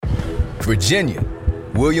Virginia,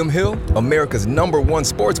 William Hill, America's #1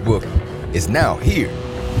 sports book, is now here.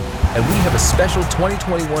 And we have a special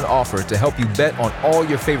 2021 offer to help you bet on all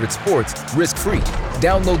your favorite sports risk-free.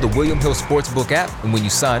 Download the William Hill Sportsbook app, and when you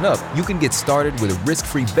sign up, you can get started with a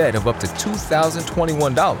risk-free bet of up to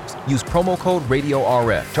 $2,021. Use promo code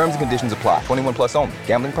RADIORF. Terms and conditions apply. 21 plus only.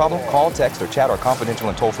 Gambling problem? Call, text, or chat our confidential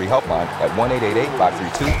and toll-free helpline at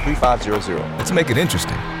 1-888-532-3500. Let's make it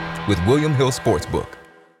interesting with William Hill Sportsbook.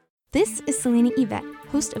 This is Selena Yvette,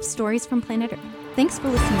 host of Stories from Planet Earth. Thanks for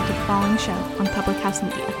listening to the following show on Public House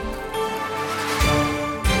Media.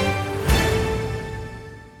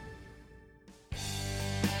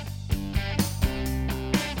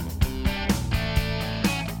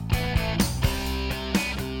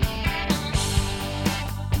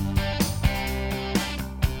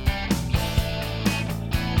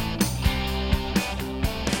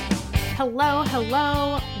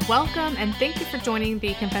 Hello. Welcome, and thank you for joining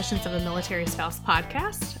the Confessions of a Military Spouse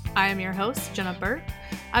podcast. I am your host, Jenna Burt.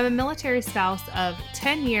 I'm a military spouse of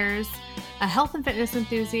 10 years, a health and fitness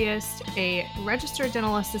enthusiast, a registered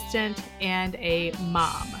dental assistant, and a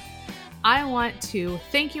mom. I want to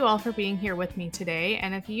thank you all for being here with me today,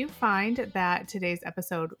 and if you find that today's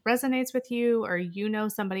episode resonates with you, or you know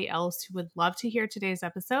somebody else who would love to hear today's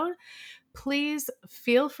episode, please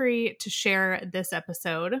feel free to share this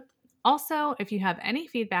episode. Also, if you have any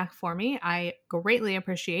feedback for me, I greatly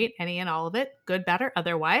appreciate any and all of it, good, bad, or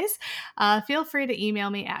otherwise. Feel free to email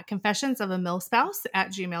me at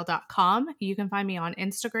confessionsofamilspouse@gmail.com. You can find me on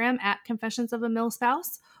Instagram at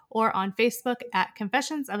confessionsofamilspouse or on Facebook at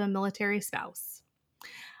Confessions of a Military Spouse.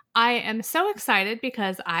 I am so excited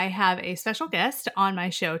because I have a special guest on my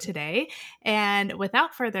show today. And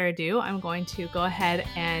without further ado, I'm going to go ahead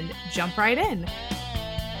and jump right in.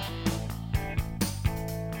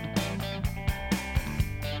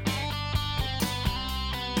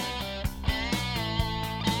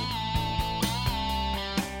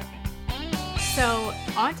 So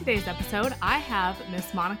on today's episode, I have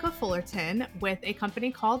Miss Monica Fullerton with a company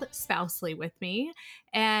called Spousely with me.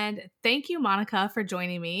 And thank you, Monica, for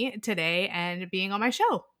joining me today and being on my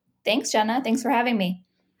show. Thanks, Jenna. Thanks for having me.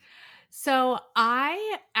 So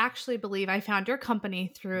I actually believe I found your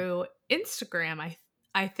company through Instagram,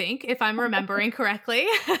 I think, if I'm remembering correctly.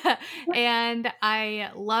 And I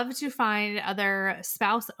love to find other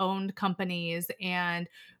spouse-owned companies and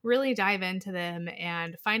really dive into them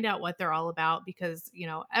and find out what they're all about because, you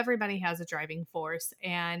know, everybody has a driving force.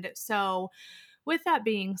 And so with that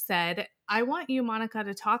being said, I want you, Monica,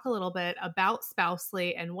 to talk a little bit about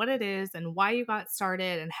Spousely and what it is and why you got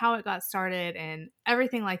started and how it got started and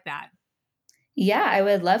everything like that. Yeah, I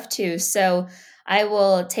would love to. So I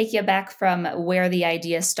will take you back from where the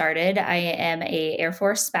idea started. I am a Air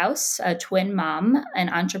Force spouse, a twin mom, an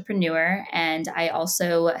entrepreneur, and I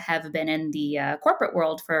also have been in the corporate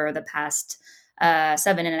world for the past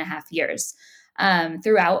 7.5 years.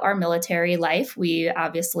 Throughout our military life, we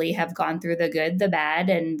obviously have gone through the good, the bad,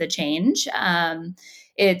 and the change.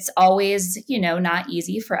 It's always, not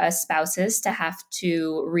easy for us spouses to have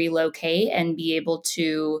to relocate and be able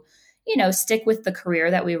to stick with the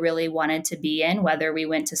career that we really wanted to be in, whether we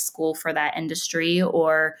went to school for that industry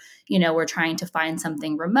or, we're trying to find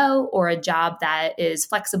something remote or a job that is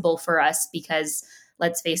flexible for us because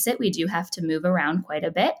let's face it, we do have to move around quite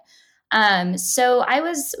a bit. So I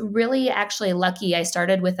was really actually lucky. I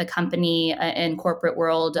started with a company in corporate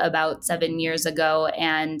world about 7 years ago,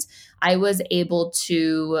 and I was able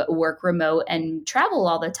to work remote and travel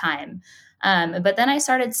all the time. But then I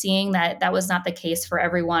started seeing that that was not the case for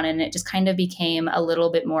everyone. And it just kind of became a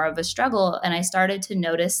little bit more of a struggle. And I started to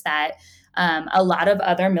notice that a lot of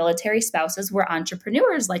other military spouses were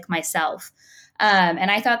entrepreneurs like myself. And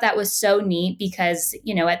I thought that was so neat because,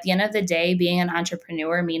 at the end of the day, being an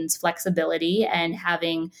entrepreneur means flexibility and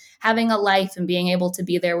having a life and being able to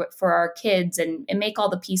be there for our kids and make all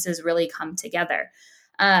the pieces really come together.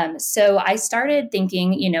 So I started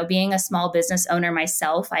thinking, being a small business owner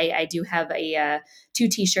myself, I do have a 2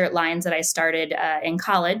 t-shirt lines that I started in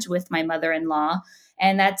college with my mother-in-law.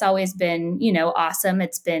 And that's always been, awesome.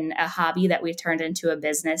 It's been a hobby that we've turned into a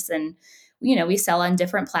business. And, we sell on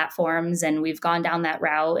different platforms and we've gone down that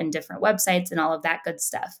route and different websites and all of that good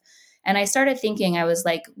stuff. And I started thinking, I was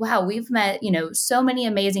like, wow, we've met, so many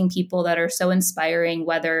amazing people that are so inspiring,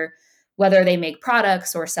 whether they make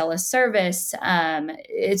products or sell a service.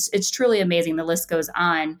 It's truly amazing. The list goes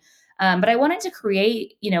on. But I wanted to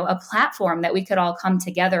create, a platform that we could all come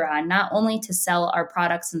together on, not only to sell our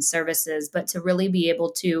products and services, but to really be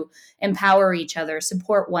able to empower each other,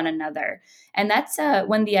 support one another. And that's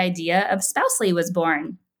when the idea of Spousely was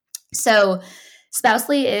born. So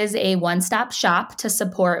Spousely is a one-stop shop to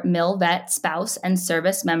support mill, vet, spouse, and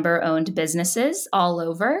service member-owned businesses all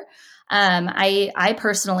over. I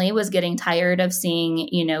personally was getting tired of seeing,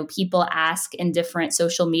 people ask in different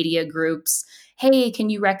social media groups, hey, can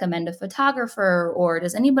you recommend a photographer? Or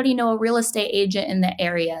does anybody know a real estate agent in the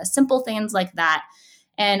area? Simple things like that.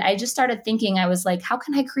 And I just started thinking, I was like, how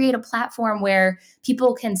can I create a platform where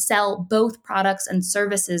people can sell both products and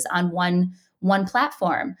services on one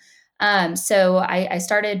platform? So I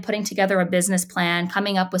started putting together a business plan,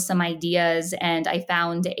 coming up with some ideas, and I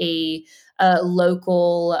found a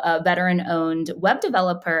local veteran-owned web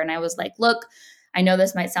developer. And I was like, look, I know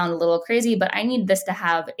this might sound a little crazy, but I need this to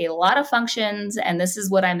have a lot of functions, and this is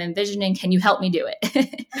what I'm envisioning. Can you help me do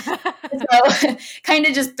it? So kind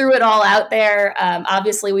of just threw it all out there.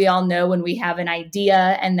 Obviously, we all know when we have an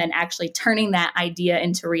idea and then actually turning that idea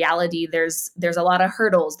into reality, there's a lot of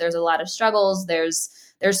hurdles, there's a lot of struggles, there's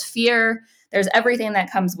fear, there's everything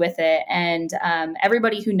that comes with it. And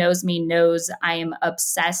everybody who knows me knows I am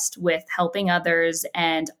obsessed with helping others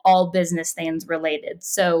and all business things related.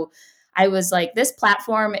 So I was like, this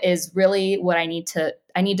platform is really what I need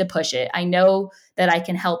to push it. I know that I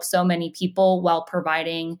can help so many people while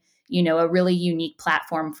providing, a really unique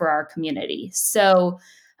platform for our community. So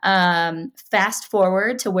fast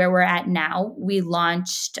forward to where we're at now, we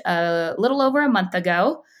launched a little over a month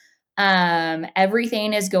ago.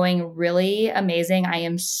 Everything is going really amazing. I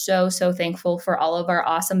am so thankful for all of our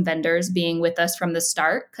awesome vendors being with us from the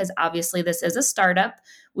start, because obviously this is a startup.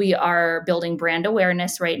 We are building brand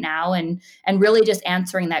awareness right now and really just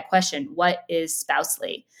answering that question, what is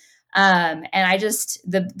Spousely? And I just,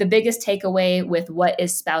 the biggest takeaway with what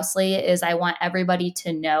is Spousely is I want everybody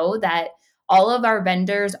to know that all of our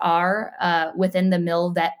vendors are within the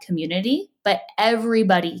mill vet community, but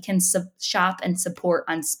everybody can shop and support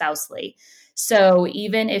on Spousely. So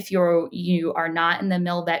even if you are not in the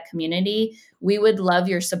mill vet community, we would love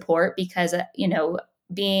your support because,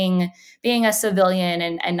 being a civilian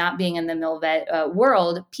and not being in the mill vet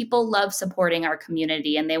world, people love supporting our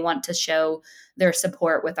community and they want to show their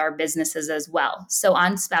support with our businesses as well. So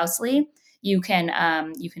on Spousely, you can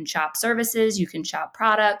shop services, you can shop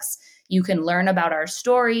products, you can learn about our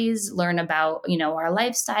stories, learn about, our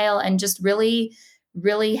lifestyle, and just really,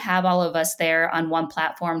 really have all of us there on one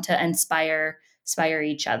platform to inspire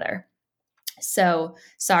each other. So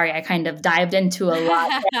sorry, I kind of dived into a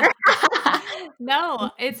lot there. No,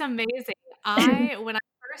 it's amazing. When I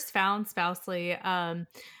first found Spousely,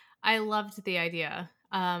 I loved the idea.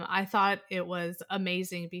 I thought it was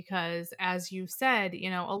amazing because, as you said,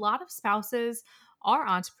 a lot of spouses are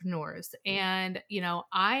entrepreneurs, and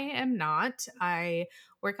I am not. I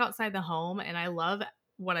work outside the home, and I love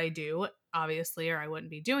what I do, obviously, or I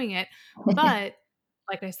wouldn't be doing it. But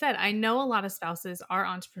like I said, I know a lot of spouses are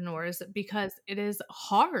entrepreneurs because it is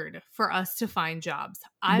hard for us to find jobs.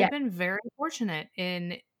 I've been very fortunate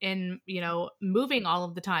in moving all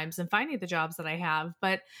of the times and finding the jobs that I have,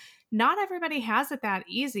 but not everybody has it that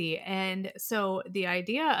easy. And so the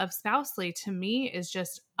idea of Spousely to me is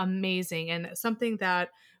just amazing and something that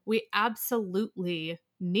we absolutely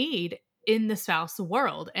need in the spouse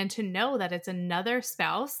world. And to know that it's another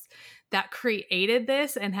spouse that created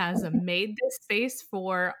this and has made this space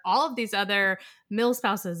for all of these other mill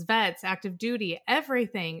spouses, vets, active duty,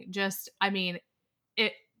 everything. Just,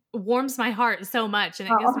 it warms my heart so much and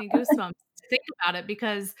it gives me goosebumps to think about it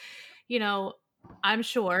because, I'm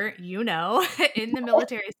sure, in the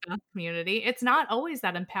military spouse community, it's not always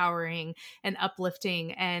that empowering and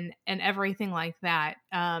uplifting and everything like that.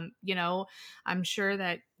 I'm sure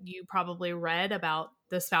that you probably read about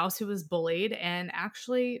the spouse who was bullied and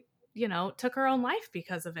actually, took her own life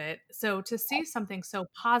because of it. So to see something so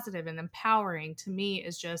positive and empowering to me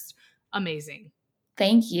is just amazing.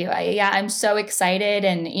 Thank you. I'm so excited.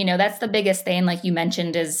 And, that's the biggest thing, like you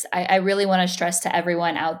mentioned, is I really want to stress to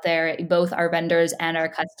everyone out there, both our vendors and our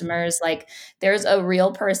customers, like there's a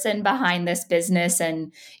real person behind this business.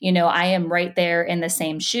 And, I am right there in the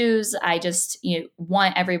same shoes. I just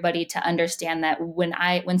want everybody to understand that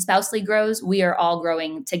when Spousely grows, we are all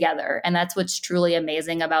growing together. And that's what's truly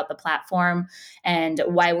amazing about the platform and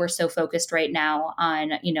why we're so focused right now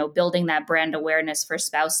on, building that brand awareness for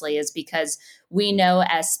Spousely is because we know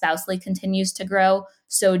as Spousely continues to grow,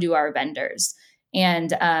 so do our vendors.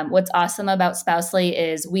 And what's awesome about Spousely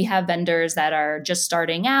is we have vendors that are just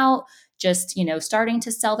starting out, just, starting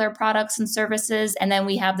to sell their products and services. And then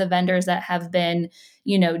we have the vendors that have been,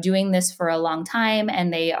 doing this for a long time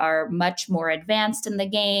and they are much more advanced in the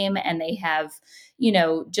game and they have,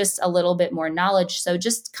 just a little bit more knowledge. So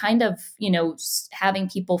just kind of, having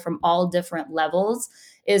people from all different levels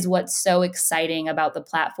is what's so exciting about the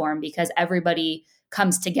platform because everybody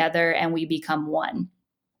comes together and we become one.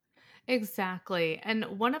 Exactly. And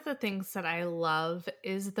one of the things that I love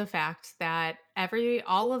is the fact that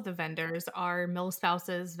all of the vendors are mil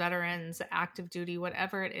spouses, veterans, active duty,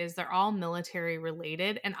 whatever it is, they're all military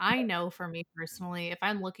related. And I know for me personally, if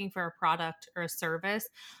I'm looking for a product or a service,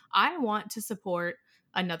 I want to support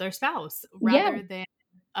another spouse Yeah, rather than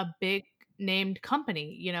a big named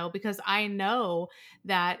company, because I know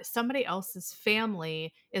that somebody else's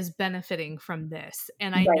family is benefiting from this.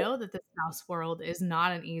 And I right. know that the spouse world is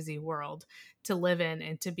not an easy world to live in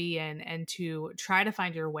and to be in and to try to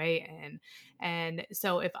find your way in. And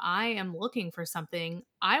so if I am looking for something,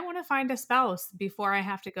 I want to find a spouse before I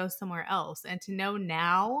have to go somewhere else. And to know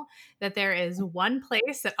now that there is one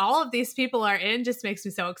place that all of these people are in just makes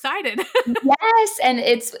me so excited. Yes, and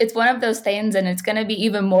it's one of those things, and it's going to be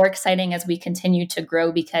even more exciting as we continue to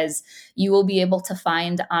grow because you will be able to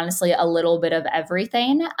find honestly a little bit of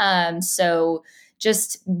everything. So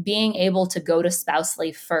just being able to go to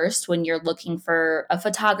Spousely first when you're looking for a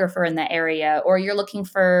photographer in the area, or you're looking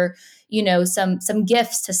for some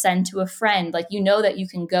gifts to send to a friend, like that you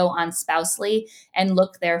can go on Spousely and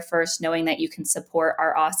look there first, knowing that you can support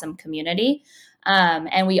our awesome community.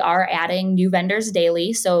 And we are adding new vendors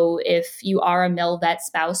daily. So if you are a MilVet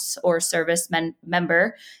spouse or service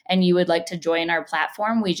member and you would like to join our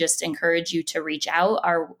platform, we just encourage you to reach out.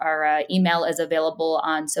 Our email is available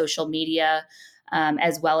on social media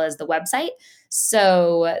as well as the website.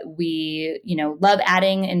 So we, love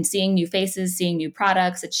adding and seeing new faces, seeing new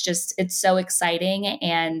products. It's so exciting.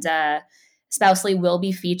 And Spousely will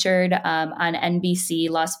be featured on NBC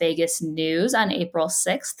Las Vegas News on April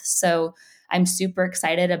 6th. So I'm super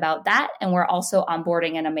excited about that. And we're also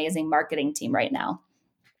onboarding an amazing marketing team right now.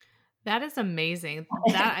 That is amazing.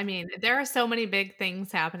 I mean, there are so many big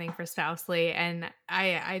things happening for Spousely, and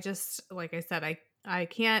I just, like I said, I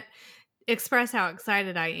can't express how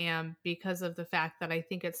excited I am because of the fact that I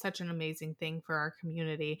think it's such an amazing thing for our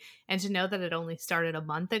community, and to know that it only started a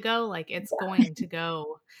month ago, like it's going to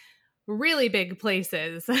go really big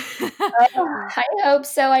places. I hope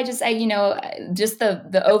so. Just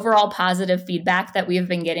the overall positive feedback that we've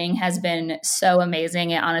been getting has been so amazing.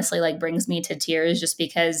 It honestly brings me to tears just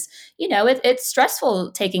because, it's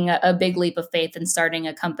stressful taking a big leap of faith and starting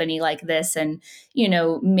a company like this and,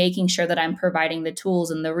 making sure that I'm providing the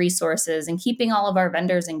tools and the resources and keeping all of our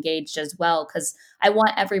vendors engaged as well. Cause I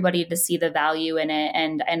want everybody to see the value in it.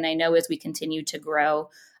 And I know as we continue to grow,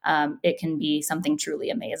 it can be something truly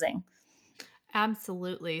amazing.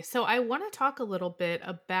 Absolutely. So I want to talk a little bit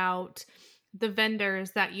about the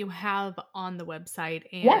vendors that you have on the website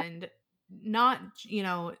Yeah. and not,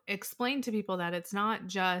 explain to people that it's not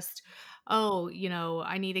just, oh,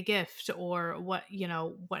 I need a gift or what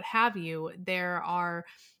have you. There are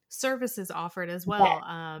services offered as well.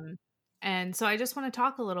 And so I just want to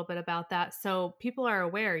talk a little bit about that so people are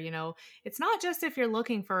aware, it's not just if you're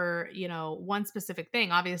looking for, one specific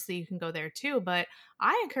thing. Obviously, you can go there too, but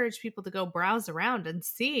I encourage people to go browse around and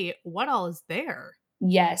see what all is there.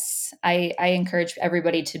 Yes, I encourage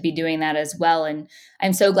everybody to be doing that as well. And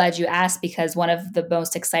I'm so glad you asked because one of the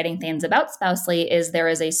most exciting things about Spousely is there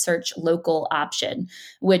is a search local option,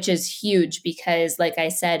 which is huge because, like I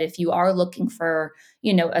said, if you are looking for,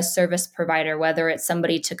 a service provider, whether it's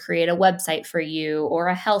somebody to create a website for you or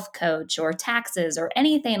a health coach or taxes or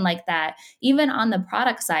anything like that, even on the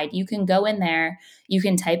product side, you can go in there, you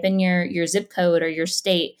can type in your zip code or your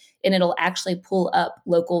state and it'll actually pull up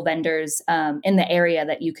local vendors in the area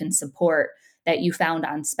that you can support that you found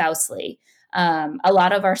on Spousely. A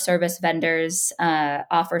lot of our service vendors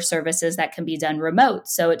offer services that can be done remote.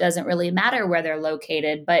 So it doesn't really matter where they're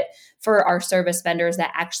located. But for our service vendors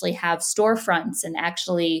that actually have storefronts and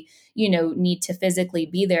actually, need to physically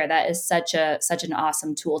be there, that is such an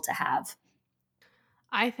awesome tool to have.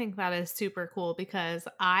 I think that is super cool because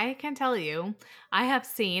I can tell you, I have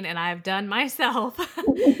seen and I've done myself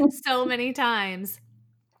so many times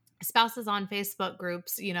spouses on Facebook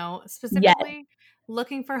groups, Yes, specifically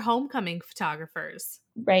looking for homecoming photographers.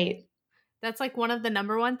 right. That's like one of the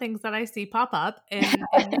number one things that I see pop up in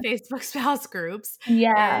the Facebook spouse groups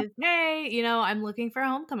Yeah, is, hey, I'm looking for a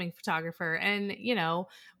homecoming photographer. And,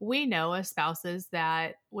 we know as spouses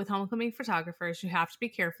that with homecoming photographers, you have to be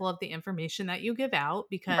careful of the information that you give out right.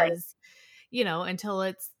 because, until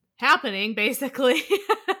it's happening, basically,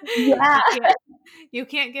 Yeah, you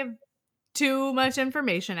can't give too much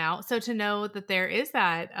information out. So to know that there is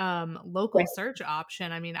that local right. search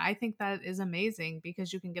option, I mean, I think that is amazing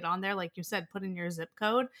because you can get on there, like you said, put in your zip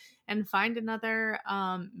code and find another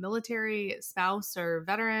military spouse or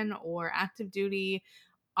veteran or active duty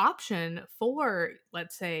option for,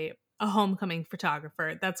 let's say, a homecoming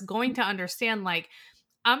photographer that's going to understand, like,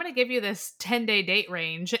 I'm going to give you this 10-day date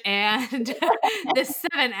range and this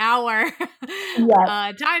 7-hour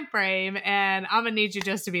Yes. time frame, and I'm going to need you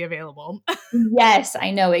just to be available. Yes,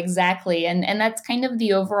 I know exactly. And that's kind of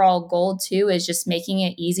the overall goal too, is just making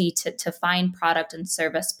it easy to find product and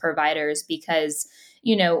service providers, because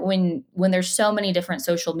when there's so many different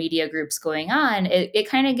social media groups going on, it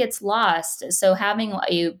kind of gets lost. So having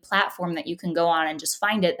a platform that you can go on and just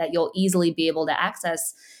find it, that you'll easily be able to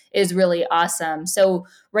access, is really awesome. So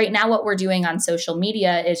right now what we're doing on social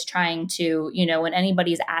media is trying to, when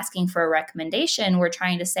anybody's asking for a recommendation, we're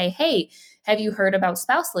trying to say, hey, have you heard about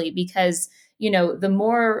Spousely? Because the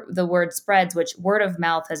more the word spreads, which word of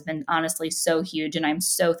mouth has been honestly so huge, and I'm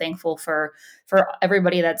so thankful for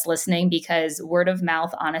everybody that's listening, because word of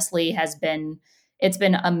mouth honestly it's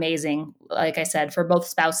been amazing, like I said, for both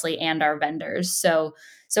Spousely and our vendors. So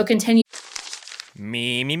continue.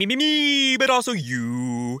 Me, but also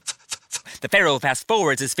you. The Pharaoh fast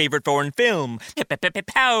forwards his favorite foreign film,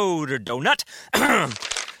 Powder Donut.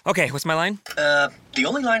 Okay, what's my line? The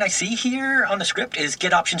only line I see here on the script is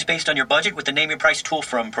get options based on your budget with the Name Your Price tool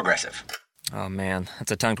from Progressive. Oh man,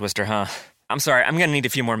 that's a tongue twister, huh? I'm sorry, I'm gonna need a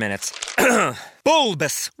few more minutes.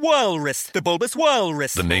 Bulbous Walrus, the Bulbous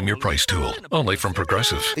Walrus. The Name Your Price tool, only from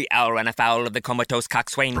Progressive. The owl ran afoul of the comatose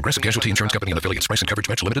coxswain. Progressive Casualty Insurance Company and affiliates. Price and coverage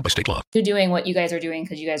match limited by state law. You're doing what you guys are doing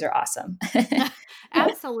because you guys are awesome.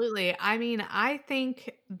 Absolutely. I mean, I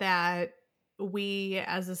think that we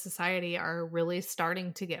as a society are really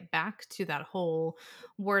starting to get back to that whole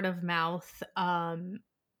word of mouth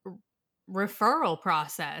referral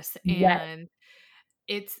process. Yes. And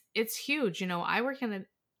it's huge. I work in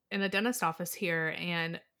a dentist office here,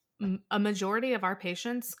 and a majority of our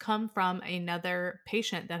patients come from another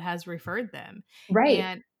patient that has referred them. Right.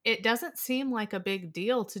 And it doesn't seem like a big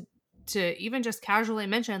deal to even just casually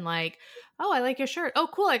mention, like, oh, I like your shirt. Oh,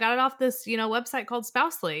 cool. I got it off this, website called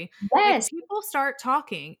Spousely. Yes. Like, people start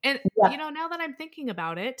talking. And, Yeah. now that I'm thinking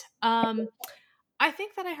about it, I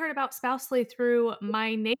think that I heard about Spousely through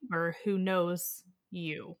my neighbor who knows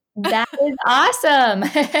you. That is awesome.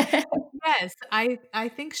 Yes, I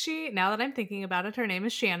think now that I'm thinking about it, her name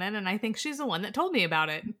is Shannon, and I think she's the one that told me about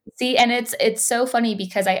it. See, and it's so funny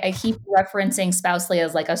because I keep referencing Spousely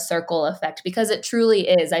as like a circle effect, because it truly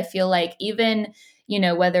is. I feel like even,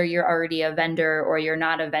 whether you're already a vendor or you're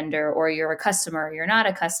not a vendor, or you're a customer or you're not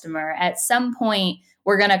a customer, at some point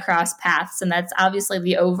we're going to cross paths. And that's obviously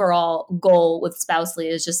the overall goal with Spousely,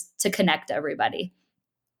 is just to connect everybody.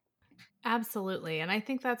 Absolutely. And I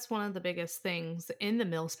think that's one of the biggest things in the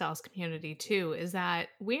MilSpouse community too, is that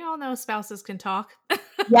we all know spouses can talk.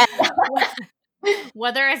 Yes.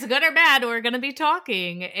 Whether it's good or bad, we're going to be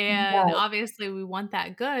talking. And Yes. obviously we want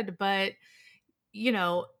that good, but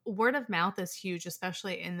word of mouth is huge,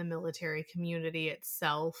 especially in the military community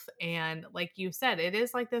itself. And like you said, it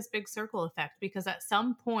is like this big circle effect, because at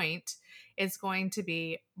some point it's going to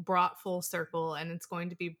be brought full circle and it's going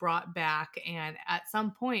to be brought back. And at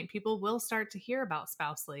some point people will start to hear about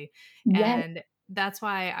Spousely. Yes. And that's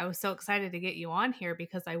why I was so excited to get you on here,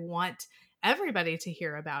 because I want everybody to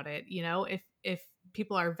hear about it. If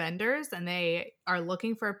people are vendors and they are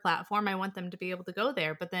looking for a platform, I want them to be able to go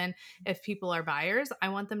there. But then if people are buyers, I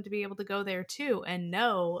want them to be able to go there too and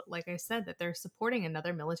know, like I said, that they're supporting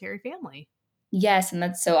another military family. Yes, and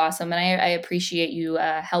that's so awesome. And I appreciate you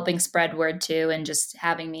helping spread word too, and just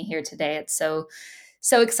having me here today. It's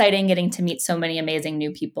so exciting getting to meet so many amazing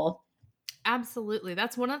new people. Absolutely.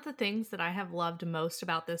 That's one of the things that I have loved most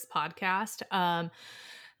about this podcast.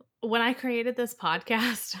 When I created this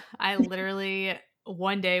podcast, I literally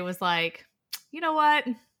one day was like, you know what?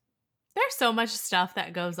 There's so much stuff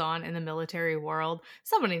that goes on in the military world.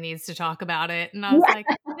 Somebody needs to talk about it. And I was like,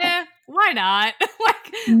 why not?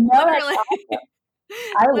 Literally.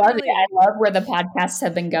 I love it. I love where the podcasts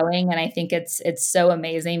have been going. And I think it's so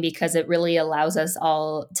amazing, because it really allows us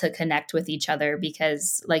all to connect with each other,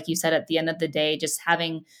 because like you said, at the end of the day, just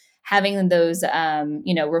having those,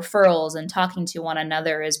 referrals and talking to one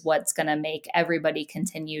another is what's going to make everybody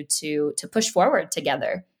continue to push forward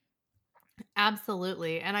together.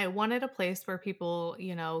 Absolutely. And I wanted a place where people,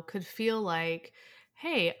 could feel like,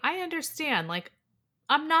 hey, I understand. Like,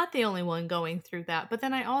 I'm not the only one going through that. But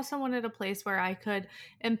then I also wanted a place where I could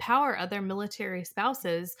empower other military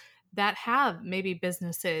spouses that have maybe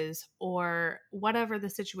businesses or whatever the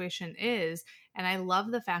situation is, And I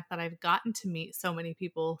love the fact that I've gotten to meet so many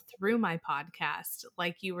people through my podcast.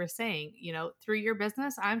 Like you were saying, through your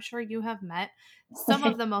business, I'm sure you have met some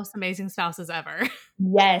of the most amazing spouses ever.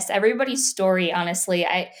 Yes, everybody's story, honestly.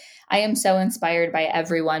 I am so inspired by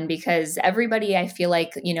everyone because everybody I feel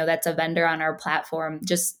like, that's a vendor on our platform,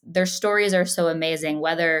 just their stories are so amazing,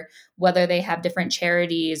 whether they have different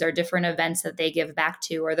charities or different events that they give back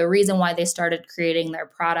to, or the reason why they started creating their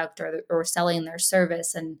product or selling their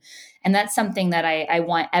service. And that's something that I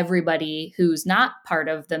want everybody who's not part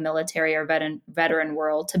of the military or veteran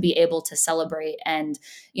world to be able to celebrate and,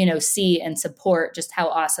 see and support just how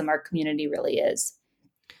awesome our community really is.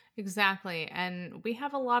 Exactly. And we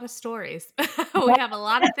have a lot of stories. We have a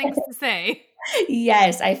lot of things to say.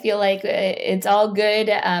 Yes, I feel like it's all good.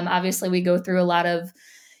 Obviously, we go through a lot of,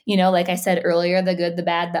 like I said earlier, the good, the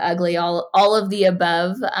bad, the ugly, all of the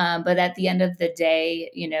above. But at the end of the day,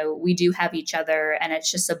 we do have each other, and it's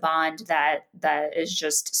just a bond that is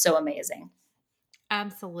just so amazing.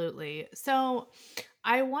 Absolutely. So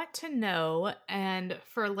I want to know, and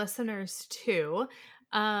for listeners too,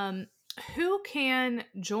 who can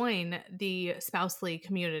join the Spousely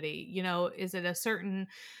community? Is it a certain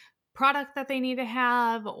product that they need to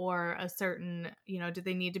have, or a certain, do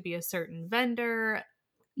they need to be a certain vendor?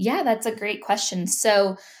 Yeah, that's a great question.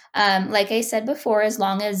 So, like I said before, as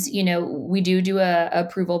long as, we do a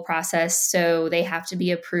approval process, so they have to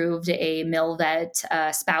be approved a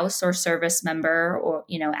MilVet spouse or service member, or,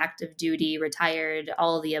 active duty, retired,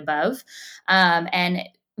 all of the above. And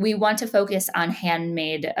we want to focus on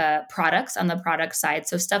handmade products on the product side.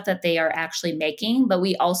 So stuff that they are actually making, but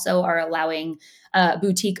we also are allowing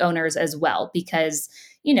boutique owners as well, because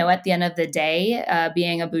at the end of the day,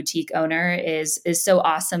 being a boutique owner is so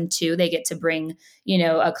awesome too. They get to bring,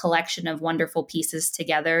 a collection of wonderful pieces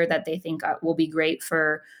together that they think will be great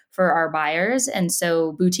for our buyers. And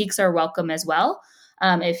so boutiques are welcome as well.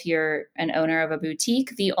 If you're an owner of a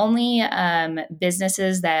boutique, the only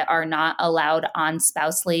businesses that are not allowed on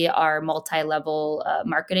Spousely are multi-level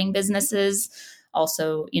marketing businesses,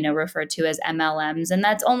 also, referred to as MLMs. And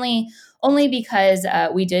that's only because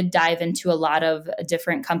we did dive into a lot of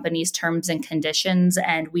different companies' terms and conditions,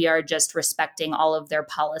 and we are just respecting all of their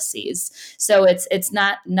policies. So it's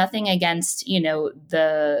nothing against,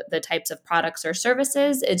 the types of products or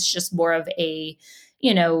services. It's just more of a,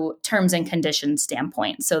 terms and conditions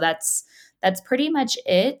standpoint. So that's pretty much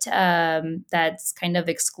it. That's kind of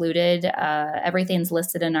excluded. Everything's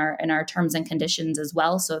listed in our terms and conditions as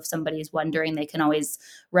well. So if somebody's wondering, they can always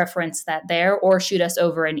reference that there, or shoot us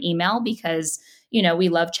over an email, because, we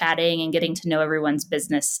love chatting and getting to know everyone's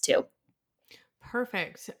business too.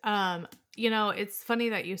 Perfect. It's funny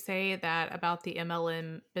that you say that about the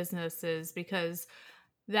MLM businesses, because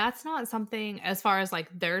that's not something, as far as like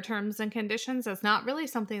their terms and conditions, that's not really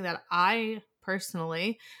something that I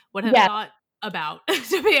personally would have thought about,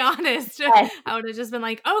 to be honest. Yes. I would have just been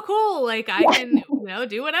like, oh, cool. Like I can,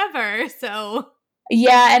 do whatever. So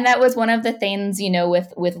yeah. And that was one of the things,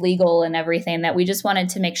 with legal and everything, that we just wanted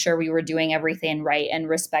to make sure we were doing everything right and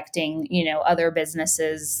respecting, other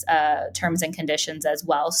businesses' terms and conditions as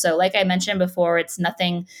well. So like I mentioned before, it's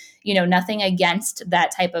nothing against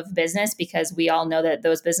that type of business, because we all know that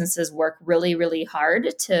those businesses work really, really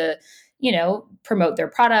hard to, promote their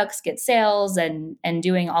products, get sales, and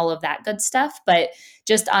doing all of that good stuff. But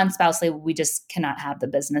just on Spousely, we just cannot have the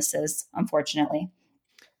businesses, unfortunately.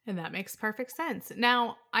 And that makes perfect sense.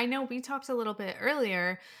 Now, I know we talked a little bit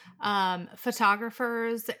earlier,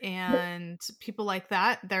 photographers and people like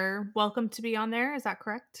that, they're welcome to be on there. Is that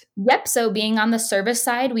correct? Yep. So being on the service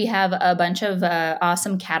side, we have a bunch of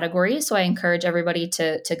awesome categories. So I encourage everybody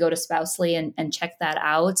to go to Spousely and check that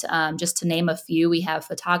out. Just to name a few, we have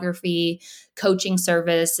photography, coaching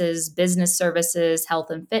services, business services, health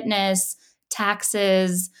and fitness,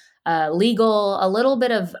 taxes, legal, a little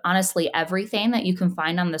bit of honestly everything that you can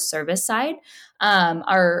find on the service side.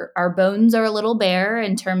 Our bones are a little bare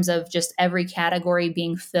in terms of just every category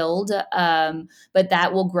being filled, but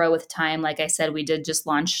that will grow with time. Like I said, we did just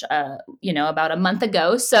launch, about a month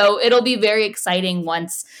ago, so it'll be very exciting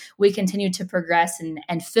once we continue to progress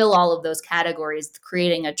and fill all of those categories,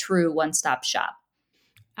 creating a true one-stop shop.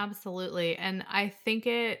 Absolutely, and I think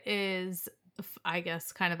it is, I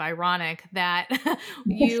guess, kind of ironic that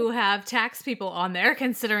you have tax people on there,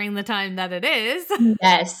 considering the time that it is.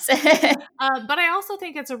 Yes. But I also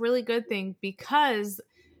think it's a really good thing, because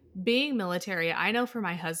being military, I know for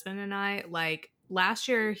my husband and I, like last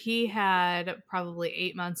year, he had probably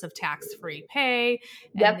 8 months of tax-free pay.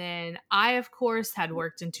 Yep. And then I, of course, had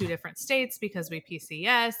worked in 2 different states because we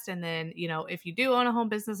PCS'd. And then, if you do own a home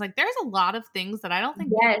business, like there's a lot of things that I don't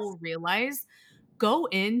think people realize go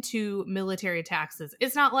into military taxes.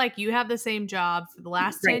 It's not like you have the same job for the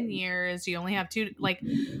last 10 years. You only have two, like,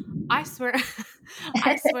 I swear,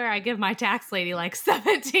 I swear I give my tax lady like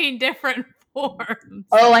 17 different forms.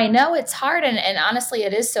 Oh, I know it's hard. And honestly,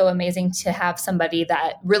 it is so amazing to have somebody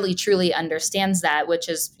that really truly understands that, which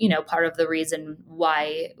is, part of the reason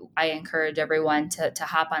why I encourage everyone to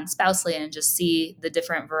hop on Spousely and just see the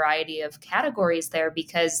different variety of categories there,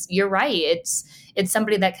 because you're right. It's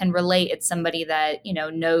somebody that can relate. It's somebody that,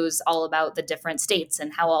 knows all about the different states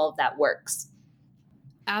and how all of that works.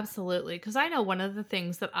 Absolutely. Because I know one of the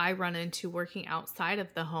things that I run into working outside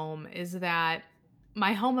of the home is that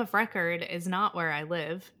my home of record is not where I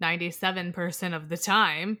live 97% of the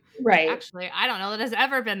time. Right. Actually, I don't know that it's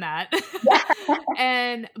ever been that.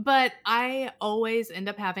 But I always end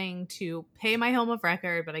up having to pay my home of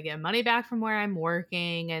record, but I get money back from where I'm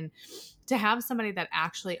working. And to have somebody that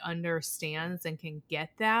actually understands and can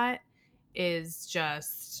get that is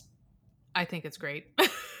just, I think it's great.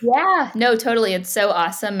 Yeah, no, totally. It's so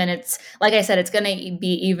awesome. And it's, like I said, it's going to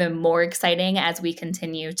be even more exciting as we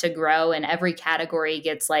continue to grow, and every category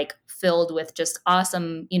gets like filled with just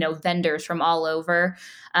awesome, vendors from all over.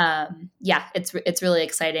 Yeah, it's really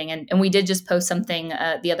exciting. And we did just post something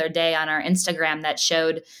the other day on our Instagram that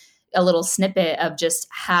showed a little snippet of just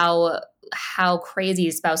how crazy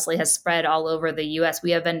Spousely has spread all over the US.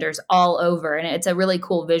 We have vendors all over, and it's a really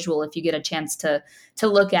cool visual if you get a chance to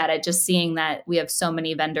look at it, just seeing that we have so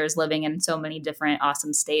many vendors living in so many different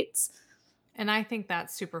awesome states. And I think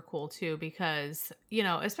that's super cool too, because,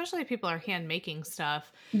 especially if people are hand making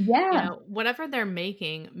stuff, whatever they're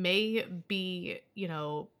making may be,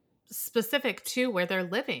 specific to where they're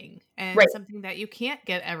living, and something that you can't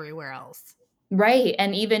get everywhere else. Right.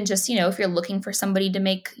 And even just, if you're looking for somebody to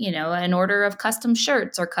make, an order of custom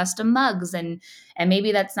shirts or custom mugs, and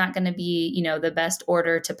maybe that's not going to be, the best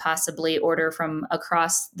order to possibly order from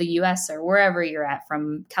across the US or wherever you're at,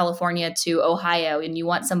 from California to Ohio, and you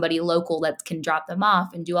want somebody local that can drop them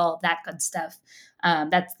off and do all of that good stuff.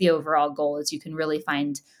 That's the overall goal, is you can really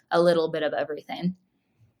find a little bit of everything.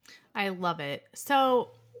 I love it.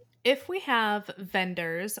 So if we have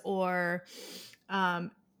vendors or,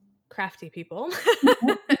 crafty people,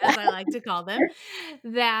 as I like to call them,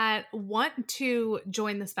 that want to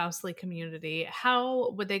join the Spousely community,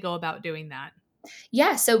 how would they go about doing that?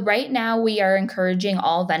 Yeah. So right now we are encouraging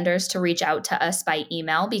all vendors to reach out to us by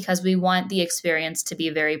email, because we want the experience to be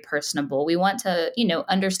very personable. We want to,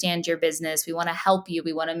 understand your business. We want to help you.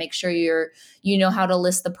 We want to make sure you know how to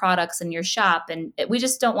list the products in your shop. And we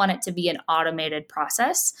just don't want it to be an automated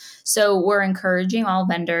process. So we're encouraging all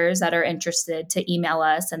vendors that are interested to email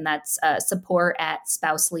us, and that's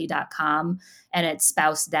support@spousely.com, and it's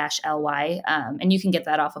spouse-ly. And you can get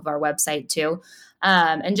that off of our website too.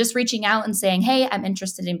 And just reaching out and saying, hey, I'm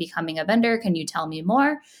interested in becoming a vendor. Can you tell me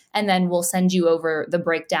more? And then we'll send you over the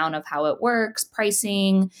breakdown of how it works,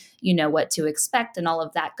 pricing, what to expect, and all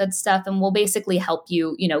of that good stuff. And we'll basically help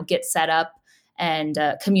you, get set up and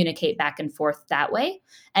communicate back and forth that way.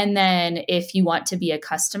 And then if you want to be a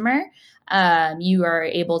customer, you are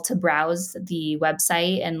able to browse the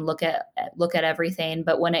website and look at everything.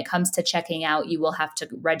 But when it comes to checking out, you will have to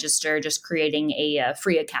register, just creating a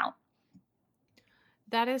free account.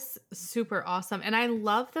 That is super awesome. And I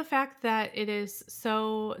love the fact that it is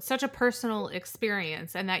such a personal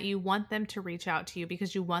experience, and that you want them to reach out to you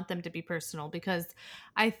because you want them to be personal. Because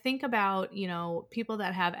I think about, people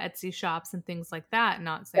that have Etsy shops and things like that,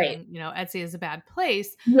 not saying, Etsy is a bad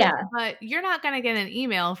place. Yeah. But you're not going to get an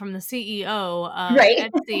email from the CEO of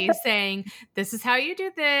Etsy saying, this is how you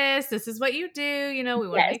do this. This is what you do. We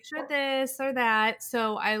want to make sure this or that.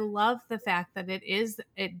 So I love the fact that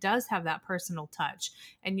it does have that personal touch.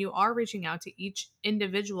 And you are reaching out to each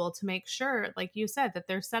individual to make sure, like you said, that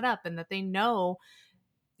they're set up and that they know,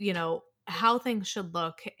 how things should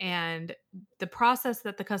look and the process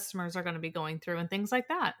that the customers are going to be going through and things like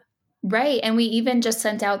that. Right. And we even just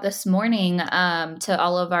sent out this morning to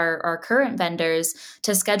all of our current vendors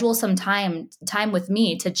to schedule some time with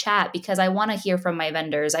me to chat, because I want to hear from my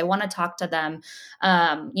vendors. I want to talk to them.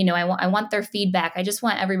 I want their feedback. I just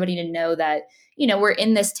want everybody to know that, we're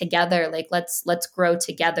in this together. Like, let's grow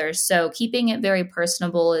together. So keeping it very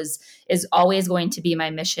personable is always going to be my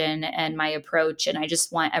mission and my approach. And I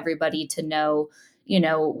just want everybody to know,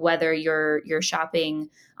 whether you're shopping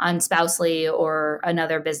on Spousely or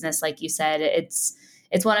another business, like you said, it's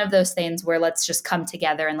one of those things where let's just come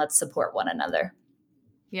together and let's support one another.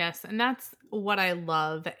 Yes. And that's what I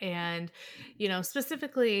love. And,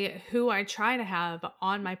 specifically who I try to have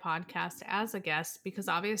on my podcast as a guest, because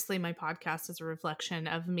obviously my podcast is a reflection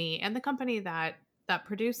of me and the company that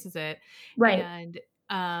produces it. Right. And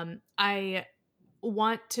I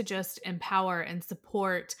want to just empower and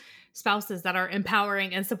support spouses that are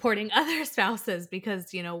empowering and supporting other spouses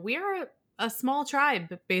because, we are a small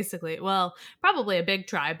tribe, basically. Well, probably a big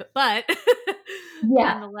tribe, but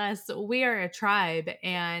nonetheless, we are a tribe.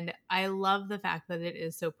 And I love the fact that it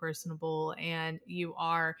is so personable and you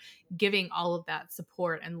are giving all of that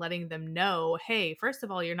support and letting them know, hey, first of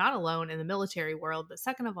all, you're not alone in the military world, but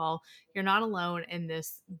second of all, you're not alone in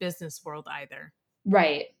this business world either.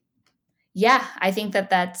 Right. Yeah, I think that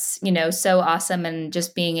that's, so awesome, and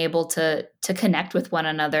just being able to connect with one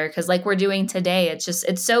another, because like we're doing today,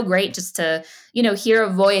 it's so great just to, hear a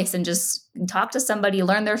voice and just talk to somebody,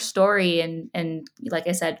 learn their story, and like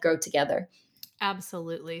I said, grow together.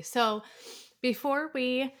 Absolutely. So before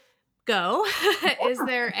we go, is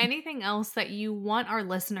there anything else that you want our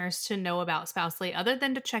listeners to know about Spousely other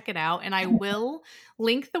than to check it out? And I will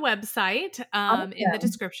link the website in the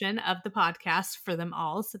description of the podcast for them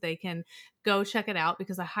all so they can go check it out,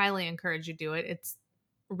 because I highly encourage you to do it. It's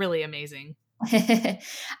really amazing.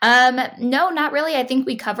 No, not really. I think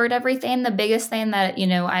we covered everything. The biggest thing that,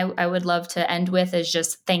 I would love to end with is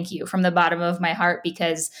just thank you from the bottom of my heart,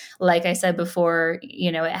 because like I said before,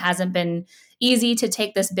 it hasn't been easy to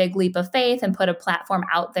take this big leap of faith and put a platform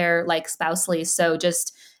out there like Spousely. So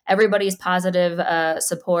just everybody's positive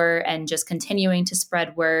support and just continuing to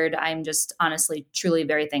spread word. I'm just honestly, truly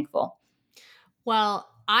very thankful. Well,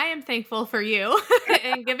 I am thankful for you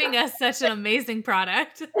and giving us such an amazing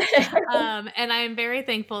product. And I am very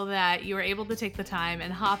thankful that you were able to take the time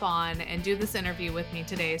and hop on and do this interview with me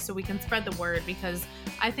today so we can spread the word, because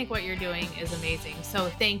I think what you're doing is amazing. So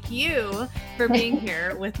thank you for being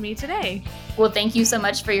here with me today. Well, thank you so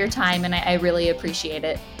much for your time, and I really appreciate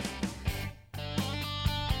it.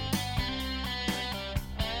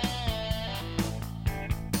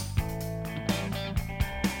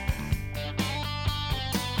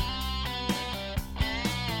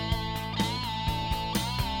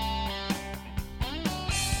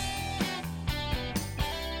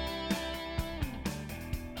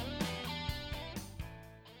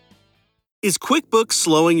 Is QuickBooks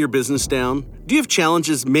slowing your business down? Do you have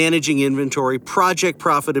challenges managing inventory, project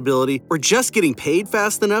profitability, or just getting paid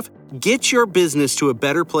fast enough? Get your business to a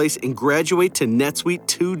better place and graduate to NetSuite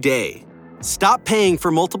today. Stop paying for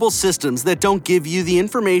multiple systems that don't give you the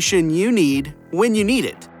information you need when you need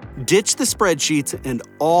it. Ditch the spreadsheets and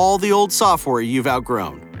all the old software you've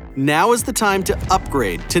outgrown. Now is the time to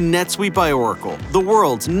upgrade to NetSuite by Oracle, the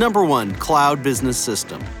world's #1 cloud business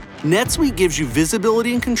system. NetSuite gives you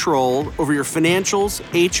visibility and control over your financials,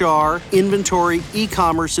 HR, inventory,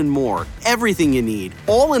 e-commerce, and more. Everything you need,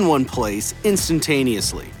 all in one place,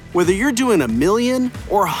 instantaneously. Whether you're doing $1 million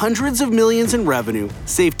or hundreds of millions in revenue,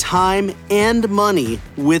 save time and money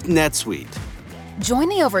with NetSuite. Join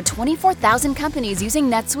the over 24,000 companies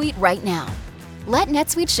using NetSuite right now. Let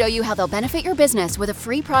NetSuite show you how they'll benefit your business with a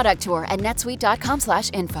free product tour at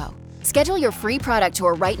netsuite.com/info. Schedule your free product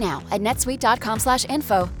tour right now at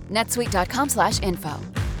netsuite.com/info,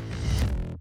 netsuite.com/info.